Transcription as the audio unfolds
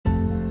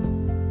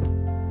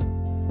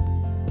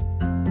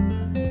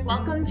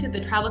Welcome to the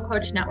Travel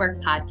Coach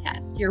Network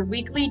podcast, your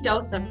weekly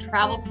dose of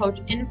travel coach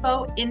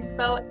info,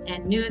 inspo,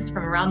 and news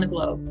from around the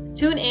globe.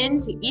 Tune in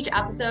to each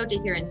episode to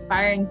hear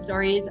inspiring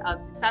stories of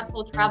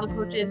successful travel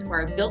coaches who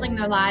are building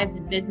their lives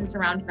and business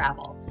around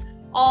travel,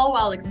 all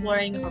while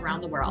exploring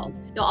around the world.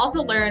 You'll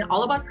also learn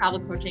all about travel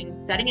coaching,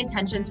 setting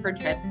intentions for a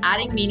trip,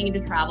 adding meaning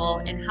to travel,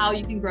 and how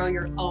you can grow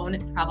your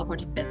own travel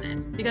coaching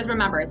business. Because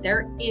remember,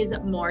 there is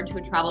more to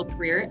a travel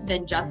career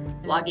than just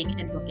blogging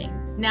and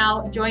bookings.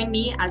 Now, join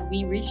me as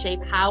we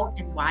reshape how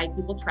and why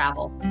people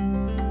travel.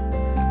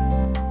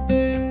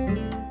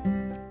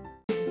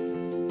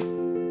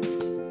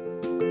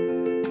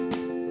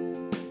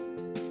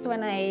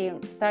 When I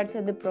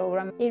started the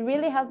program, it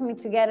really helped me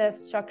to get a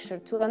structure,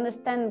 to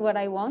understand what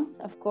I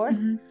want, of course.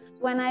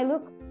 When I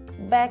look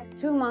back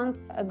 2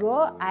 months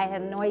ago, I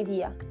had no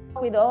idea.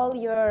 With all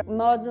your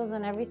modules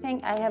and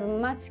everything, I have a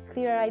much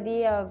clearer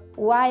idea of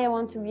why I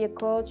want to be a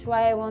coach,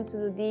 why I want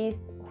to do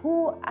this,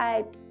 who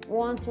I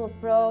want to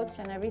approach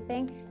and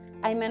everything.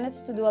 I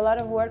managed to do a lot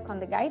of work on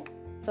the guides.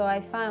 So I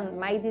found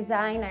my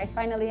design. I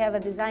finally have a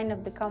design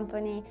of the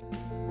company.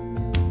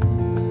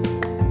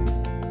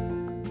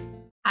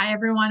 Hi,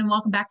 everyone, and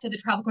welcome back to the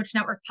Travel Coach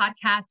Network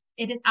podcast.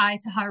 It is I,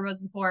 Sahar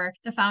Rosenpour,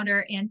 the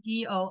founder and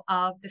CEO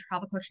of the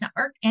Travel Coach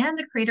Network and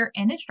the creator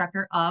and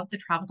instructor of the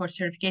Travel Coach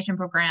Certification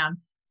Program.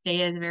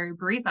 Today is a very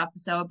brief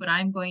episode, but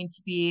I'm going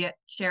to be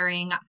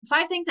sharing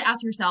 5 things to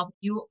ask yourself.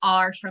 You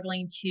are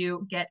struggling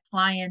to get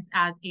clients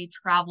as a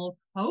travel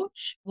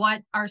coach.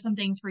 What are some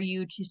things for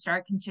you to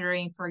start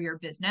considering for your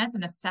business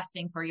and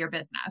assessing for your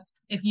business?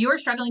 If you are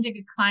struggling to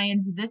get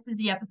clients, this is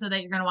the episode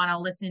that you're going to want to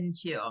listen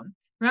to.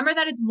 Remember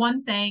that it's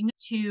one thing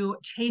to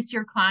chase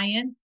your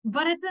clients,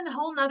 but it's a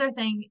whole nother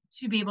thing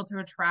to be able to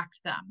attract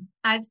them.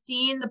 I've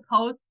seen the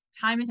posts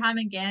time and time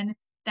again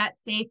that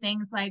say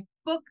things like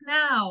book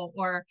now,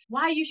 or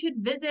why you should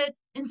visit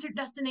insert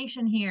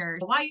destination here,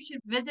 why you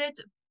should visit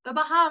the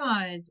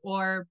Bahamas,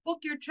 or book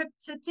your trip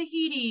to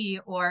Tahiti,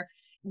 or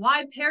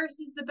why Paris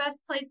is the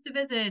best place to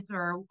visit,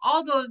 or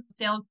all those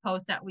sales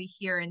posts that we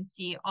hear and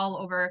see all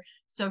over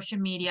social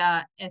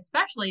media,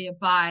 especially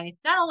by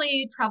not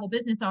only travel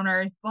business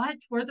owners, but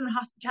tourism and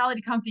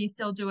hospitality companies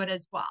still do it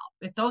as well.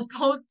 If those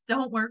posts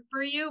don't work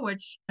for you,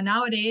 which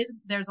nowadays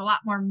there's a lot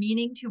more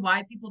meaning to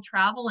why people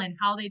travel and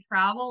how they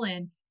travel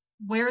and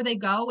where they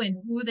go and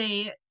who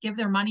they give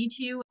their money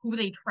to, who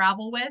they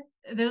travel with.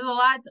 There's a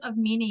lot of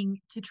meaning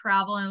to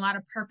travel and a lot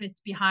of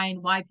purpose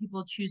behind why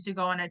people choose to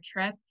go on a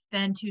trip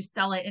than to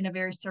sell it in a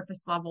very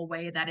surface level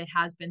way that it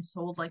has been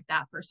sold like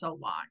that for so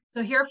long.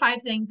 So here are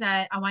 5 things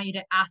that I want you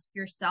to ask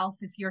yourself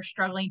if you're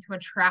struggling to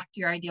attract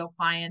your ideal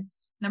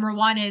clients. Number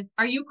 1 is,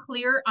 are you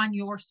clear on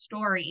your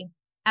story?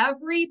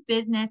 Every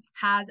business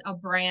has a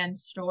brand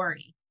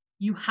story.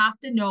 You have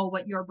to know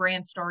what your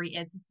brand story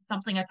is. This is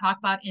something I talk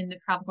about in the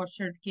Travel Coach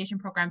Certification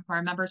Program for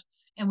our members.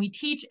 And we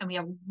teach and we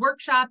have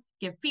workshops,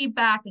 give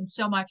feedback, and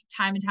so much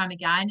time and time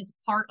again. It's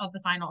part of the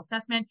final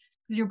assessment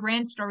because your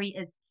brand story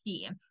is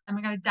key. I'm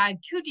not going to dive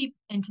too deep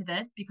into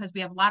this because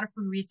we have a lot of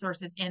free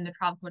resources in the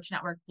Travel Coach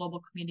Network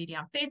global community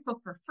on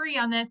Facebook for free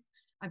on this.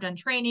 I've done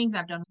trainings,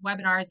 I've done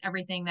webinars,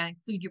 everything that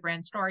include your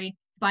brand story.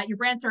 But your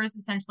brand story is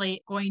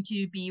essentially going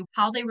to be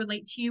how they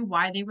relate to you,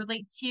 why they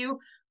relate to you,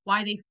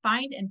 why they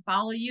find and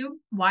follow you,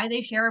 why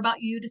they share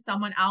about you to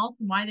someone else,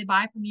 and why they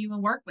buy from you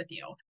and work with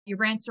you. Your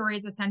brand story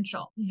is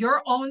essential.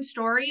 Your own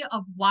story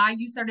of why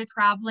you started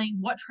traveling,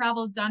 what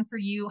travel has done for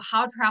you,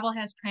 how travel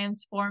has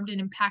transformed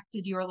and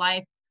impacted your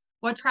life,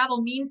 what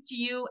travel means to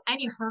you,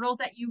 any hurdles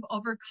that you've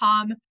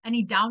overcome,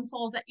 any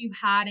downfalls that you've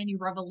had, any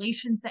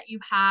revelations that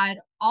you've had.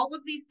 All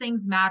of these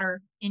things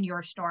matter in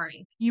your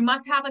story. You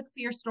must have a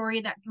clear story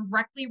that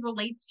directly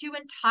relates to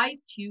and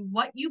ties to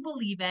what you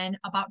believe in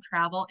about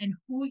travel and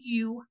who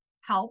you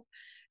help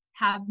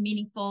have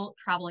meaningful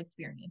travel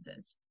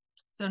experiences.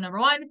 So number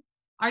 1,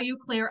 are you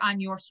clear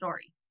on your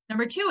story?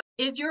 Number 2,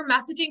 is your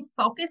messaging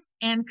focused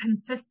and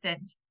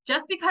consistent?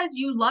 Just because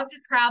you love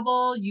to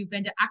travel, you've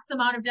been to X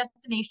amount of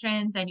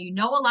destinations, and you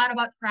know a lot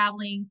about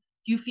traveling,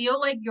 do you feel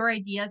like your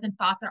ideas and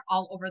thoughts are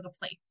all over the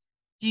place?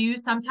 Do you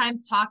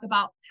sometimes talk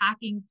about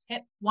packing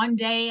tip one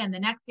day and the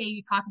next day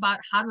you talk about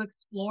how to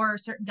explore a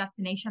certain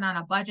destination on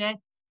a budget?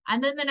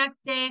 And then the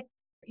next day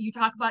you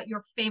talk about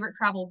your favorite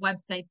travel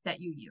websites that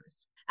you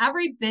use.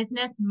 Every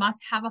business must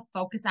have a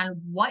focus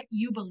on what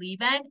you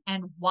believe in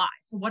and why.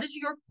 So what is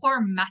your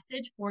core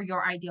message for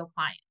your ideal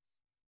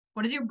clients?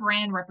 What does your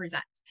brand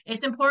represent?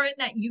 It's important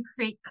that you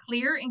create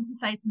clear and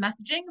concise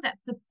messaging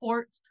that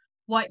supports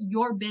what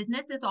your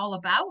business is all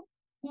about,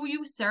 who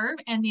you serve,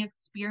 and the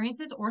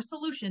experiences or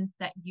solutions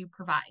that you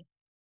provide.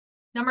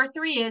 Number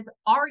 3 is,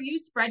 are you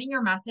spreading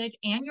your message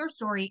and your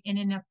story in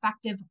an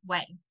effective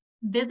way?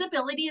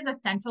 Visibility is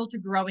essential to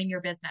growing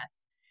your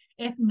business.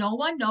 If no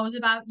one knows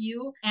about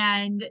you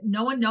and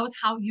no one knows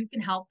how you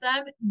can help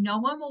them, no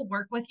one will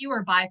work with you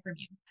or buy from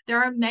you.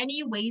 There are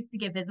many ways to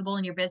get visible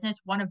in your business.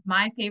 One of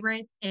my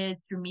favorites is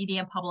through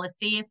media and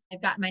publicity.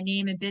 I've got my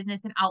name in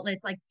business and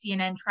outlets like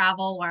CNN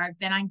Travel, or I've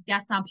been on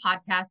guests on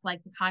podcasts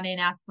like the Condé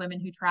Nast Women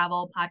Who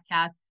Travel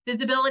podcast.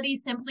 Visibility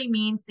simply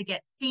means to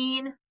get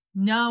seen,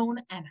 known,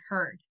 and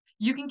heard.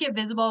 You can get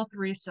visible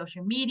through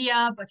social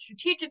media, but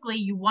strategically,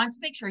 you want to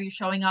make sure you're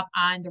showing up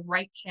on the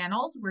right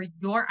channels where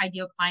your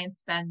ideal clients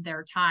spend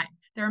their time.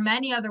 There are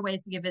many other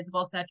ways to get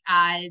visible, such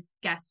as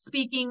guest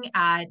speaking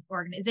at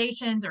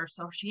organizations or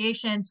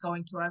associations,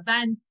 going to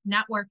events,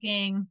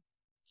 networking,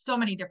 so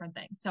many different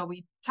things. So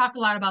we talk a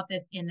lot about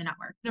this in the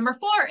network. Number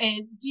 4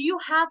 is, do you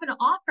have an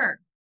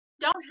offer?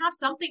 Don't have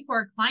something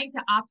for a client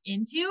to opt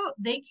into.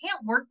 They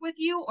can't work with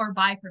you or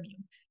buy from you.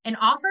 An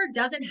offer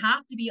doesn't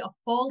have to be a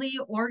fully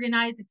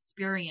organized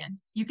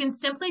experience. You can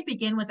simply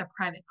begin with a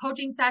private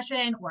coaching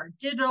session or a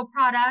digital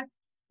product,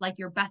 like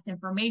your best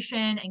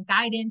information and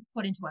guidance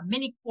put into a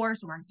mini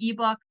course or an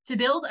ebook. To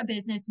build a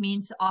business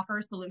means to offer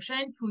a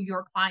solution to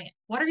your client.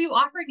 What are you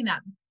offering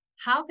them?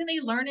 How can they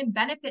learn and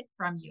benefit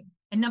from you?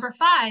 And number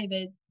 5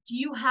 is, do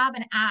you have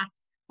an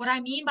ask? What I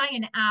mean by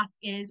an ask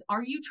is,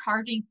 are you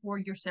charging for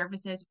your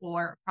services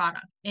or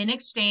product? In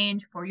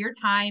exchange for your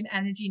time,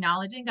 energy,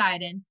 knowledge, and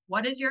guidance,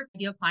 what does your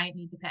ideal client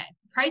need to pay?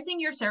 Pricing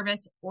your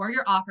service or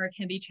your offer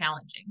can be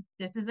challenging.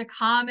 This is a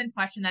common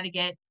question that I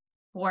get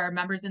for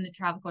members in the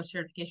Travel Coach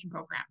Certification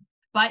Program,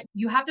 but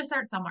you have to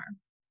start somewhere.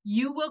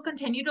 You will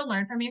continue to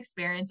learn from your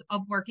experience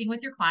of working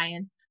with your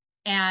clients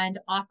and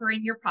offering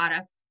your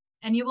products,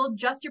 and you will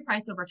adjust your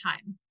price over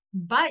time.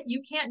 But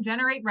you can't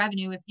generate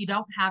revenue if you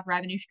don't have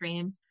revenue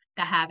streams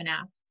that have an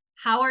ask.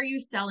 How are you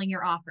selling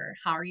your offer?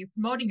 How are you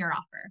promoting your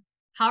offer?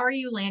 How are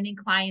you landing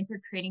clients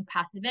or creating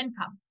passive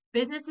income?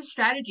 Business is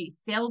strategy,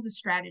 sales is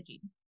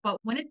strategy. But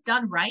when it's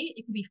done right,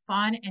 it can be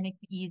fun and it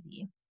can be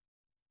easy.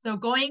 So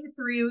going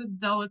through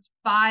those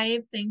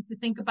 5 things to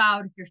think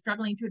about if you're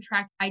struggling to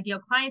attract ideal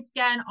clients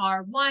again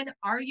are: 1,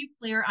 are you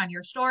clear on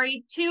your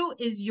story? 2,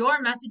 is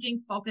your messaging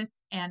focused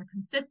and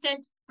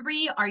consistent?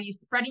 3, are you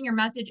spreading your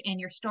message and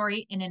your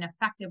story in an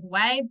effective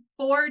way?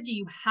 4, do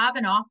you have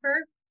an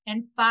offer?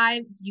 And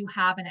 5, do you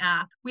have an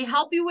ask? We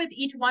help you with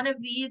each one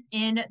of these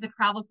in the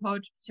Travel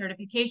Coach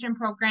Certification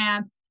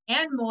Program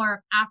and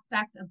more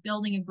aspects of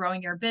building and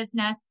growing your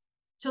business.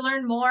 To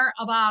learn more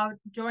about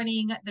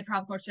joining the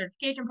Travel Coach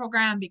Certification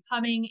Program,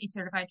 becoming a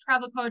certified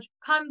travel coach,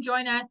 come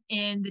join us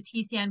in the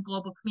TCN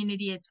Global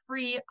Community. It's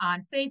free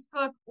on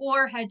Facebook,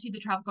 or head to the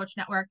Travel Coach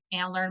Network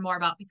and learn more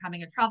about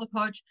becoming a travel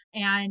coach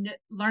and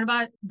learn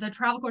about the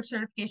Travel Coach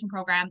Certification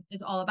Program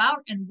is all about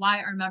and why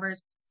our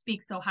members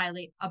speak so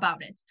highly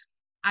about it.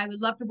 I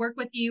would love to work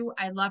with you.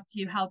 I'd love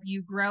to help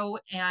you grow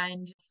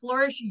and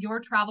flourish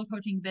your travel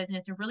coaching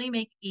business and really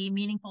make a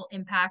meaningful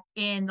impact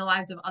in the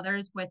lives of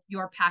others with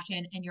your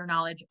passion and your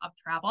knowledge of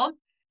travel.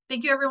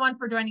 Thank you, everyone,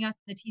 for joining us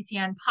on the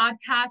TCN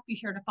podcast. Be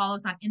sure to follow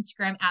us on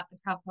Instagram at the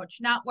Travel Coach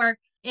Network.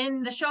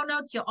 In the show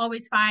notes, you'll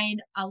always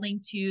find a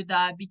link to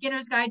the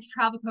Beginner's Guide to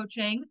Travel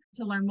Coaching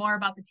to learn more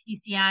about the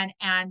TCN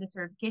and the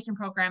certification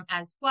program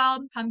as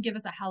well. Come give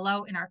us a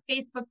hello in our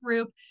Facebook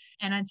group.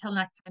 And until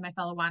next time, my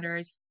fellow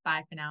wanderers,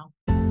 bye for now.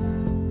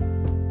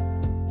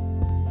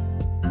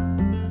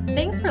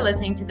 Thanks for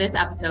listening to this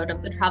episode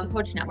of the Travel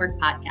Coach Network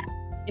podcast.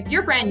 If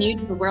you're brand new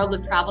to the world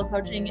of travel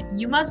coaching,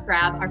 you must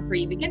grab our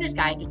free Beginner's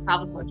Guide to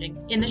Travel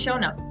Coaching in the show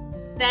notes.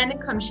 Then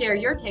come share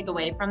your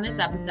takeaway from this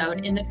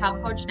episode in the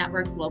Travel Coach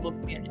Network Global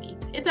Community.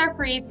 It's our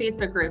free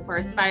Facebook group for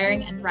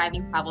aspiring and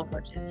thriving travel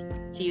coaches.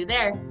 See you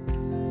there.